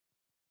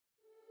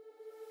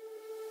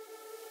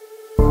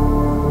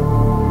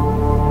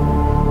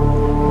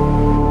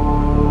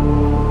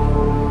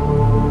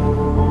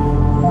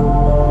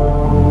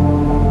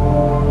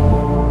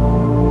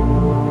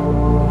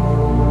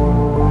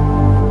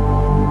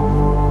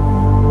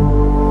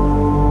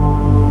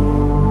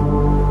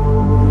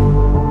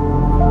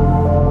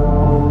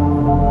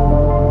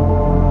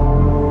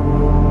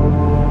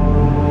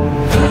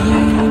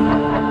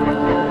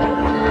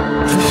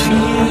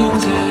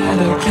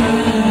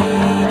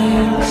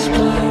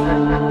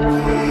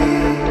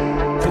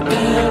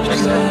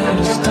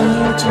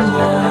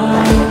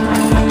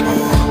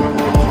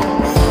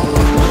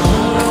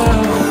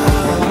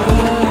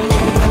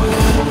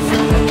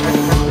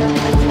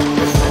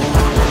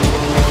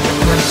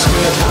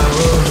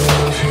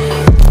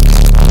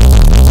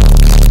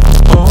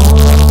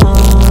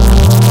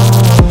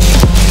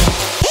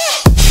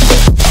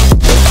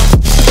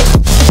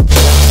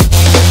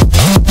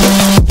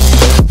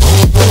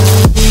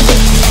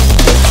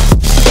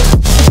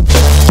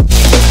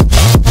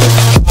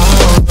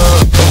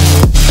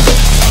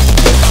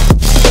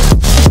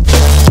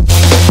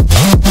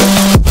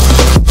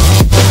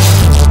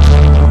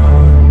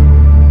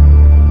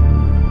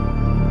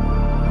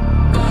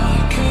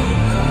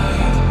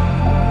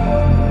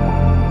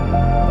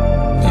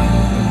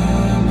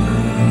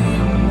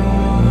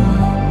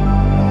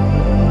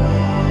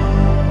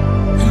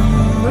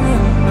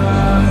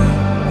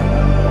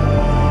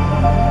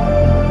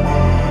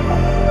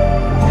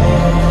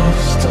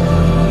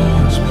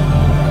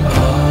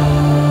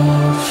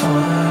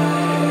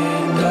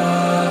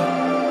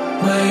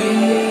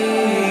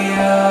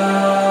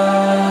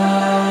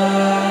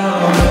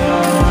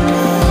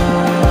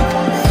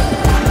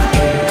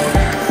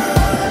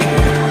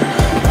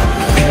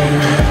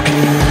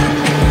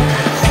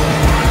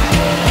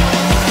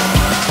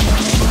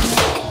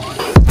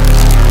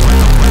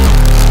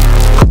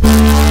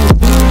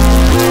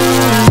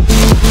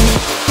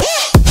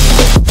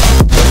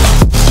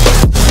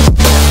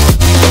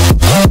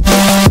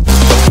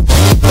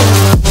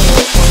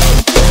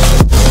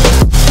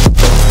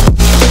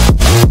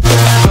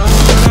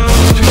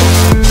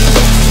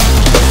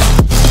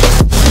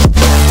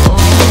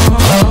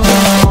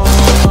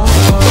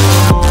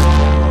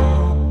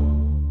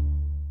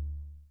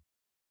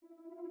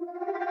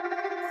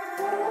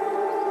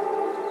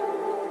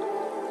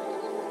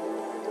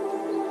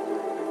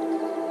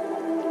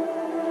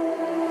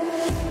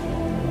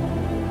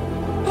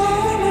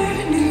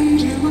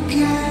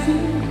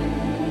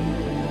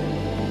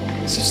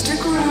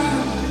stick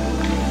around.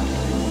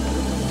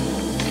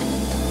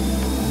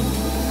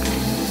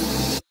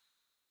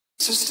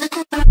 So stick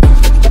around.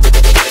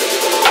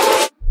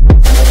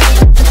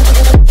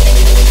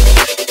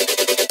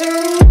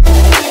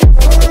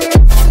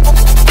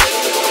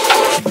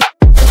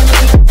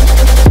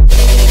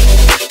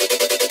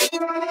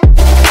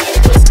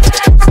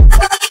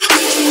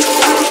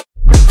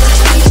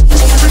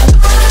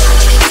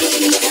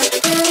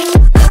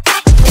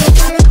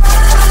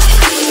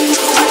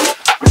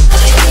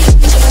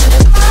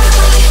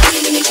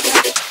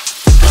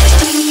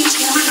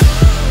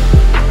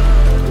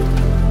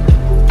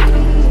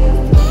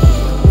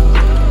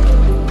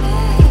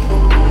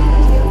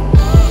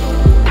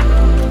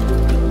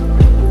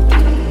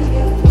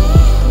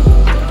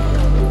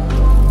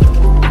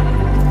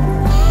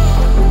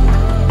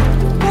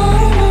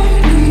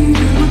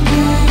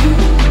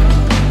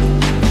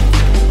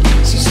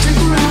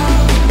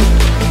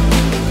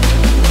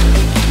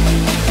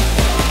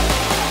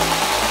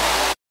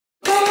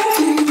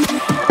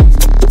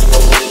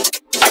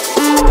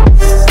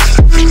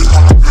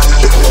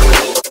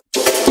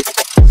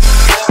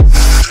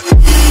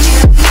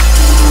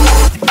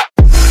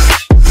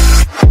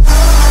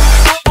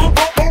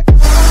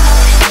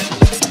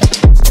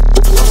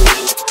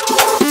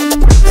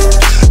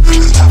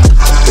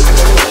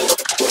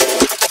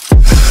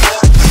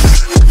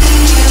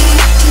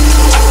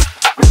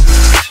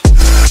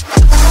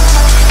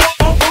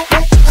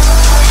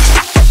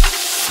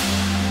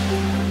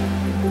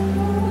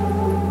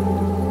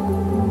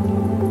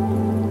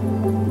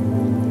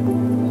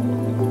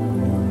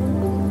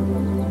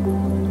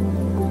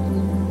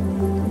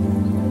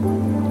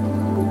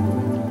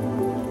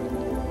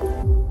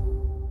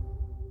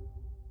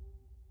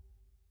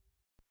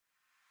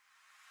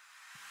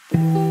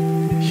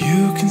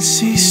 You can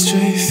see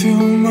straight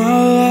through my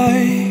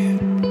light.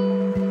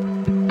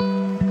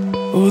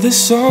 Oh, there's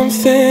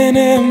something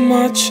in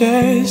my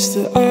chest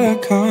that I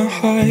can't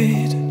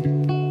hide.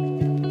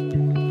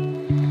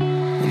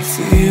 When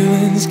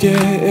feelings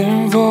get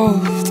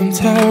involved, I'm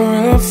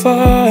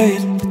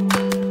terrified.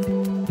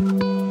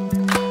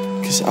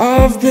 'Cause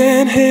I've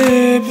been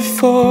here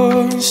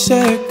before and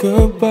said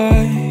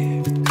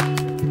goodbye.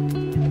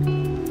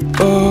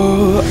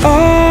 Oh,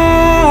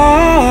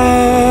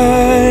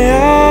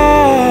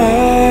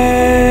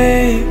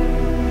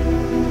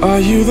 are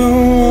you the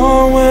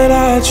one when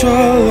I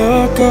try to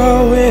look, I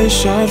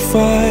wish I'd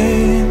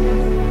find?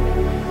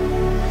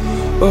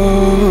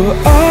 Oh,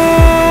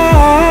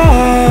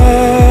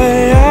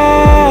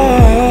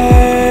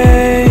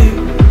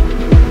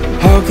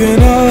 how can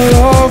I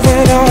love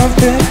when I've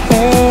been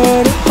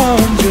hurt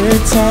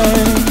 100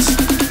 times?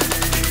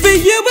 For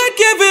you I'd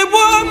give it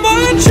one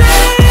more try.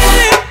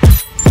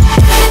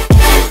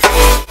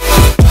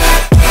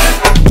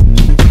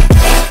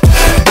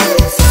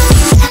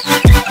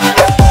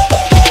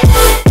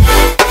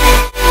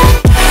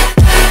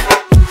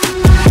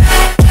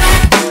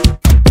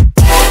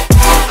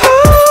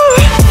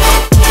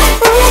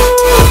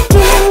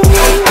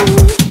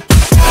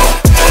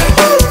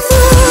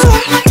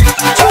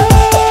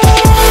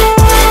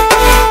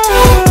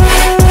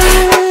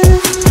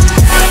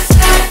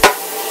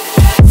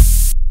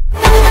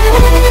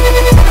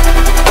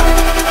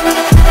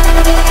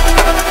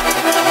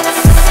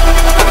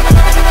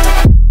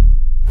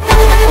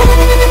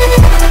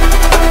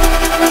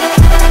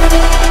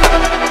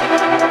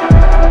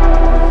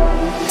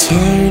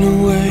 Turn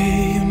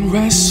away and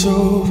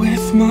wrestle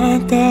with my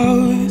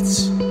doubts.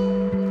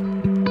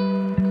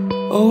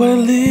 Oh, I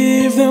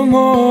leave them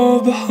all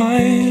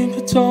behind,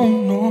 but don't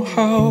know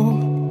how.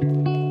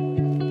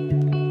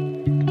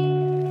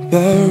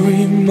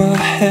 Bury my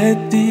head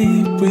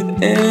deep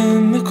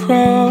within the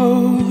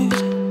crowd,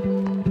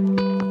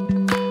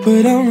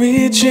 but I'm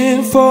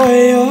reaching for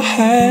your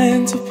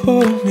hand to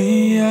pull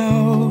me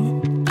out.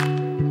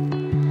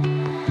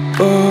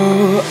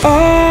 Oh,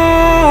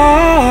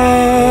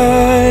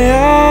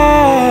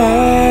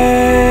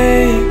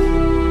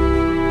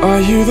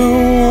 are you the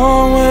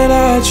one when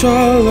I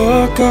try to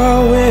look, I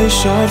wish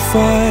I'd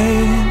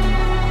find?